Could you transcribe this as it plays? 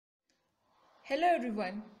Hello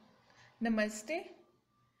everyone. Namaste.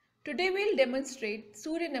 Today we'll demonstrate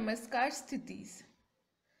Surya Namaskar sthithis.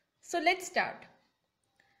 So let's start.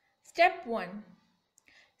 Step 1.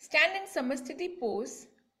 Stand in Samasthiti pose,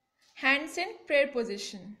 hands in prayer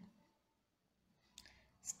position.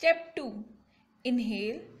 Step 2.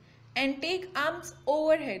 Inhale and take arms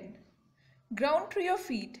overhead. Ground through your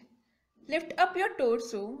feet. Lift up your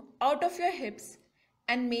torso out of your hips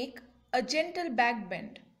and make a gentle back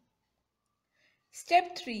bend.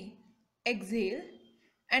 Step 3. Exhale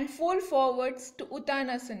and fold forwards to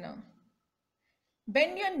Uttanasana.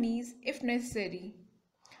 Bend your knees if necessary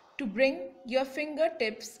to bring your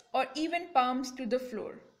fingertips or even palms to the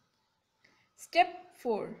floor. Step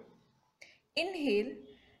 4. Inhale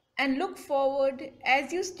and look forward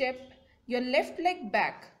as you step your left leg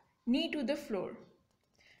back, knee to the floor.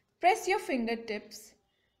 Press your fingertips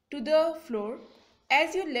to the floor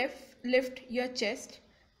as you lift your chest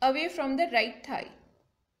away from the right thigh.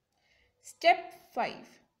 Step 5.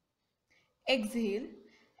 Exhale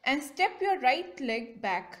and step your right leg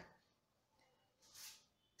back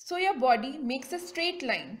so your body makes a straight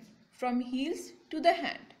line from heels to the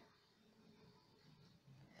hand.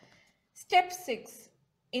 Step 6.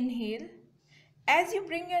 Inhale as you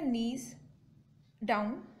bring your knees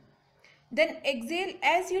down. Then exhale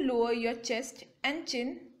as you lower your chest and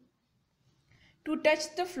chin to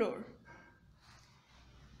touch the floor.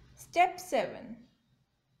 Step 7.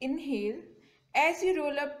 Inhale as you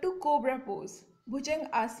roll up to Cobra pose, Bhujang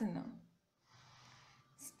Asana.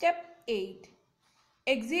 Step 8.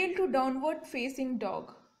 Exhale to downward facing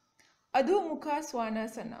dog, Adho Mukha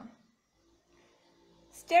Svanasana.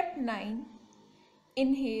 Step 9.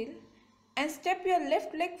 Inhale and step your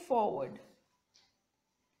left leg forward.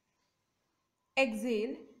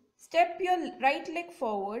 Exhale, step your right leg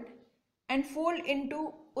forward and fold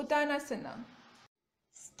into Uttanasana.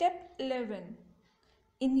 Step 11.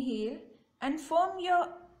 Inhale and firm your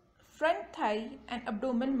front thigh and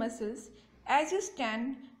abdominal muscles as you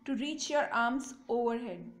stand to reach your arms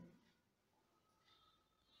overhead.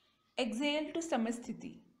 Exhale to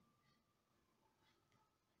Samasthiti.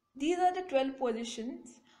 These are the 12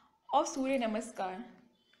 positions of Surya Namaskar.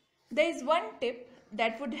 There is one tip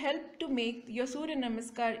that would help to make your Surya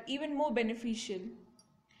Namaskar even more beneficial.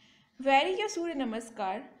 Vary your Surya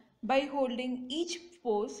Namaskar by holding each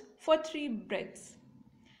pose for 3 breaths.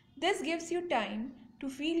 This gives you time to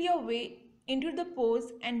feel your way into the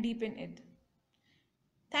pose and deepen it.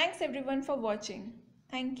 Thanks everyone for watching.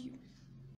 Thank you.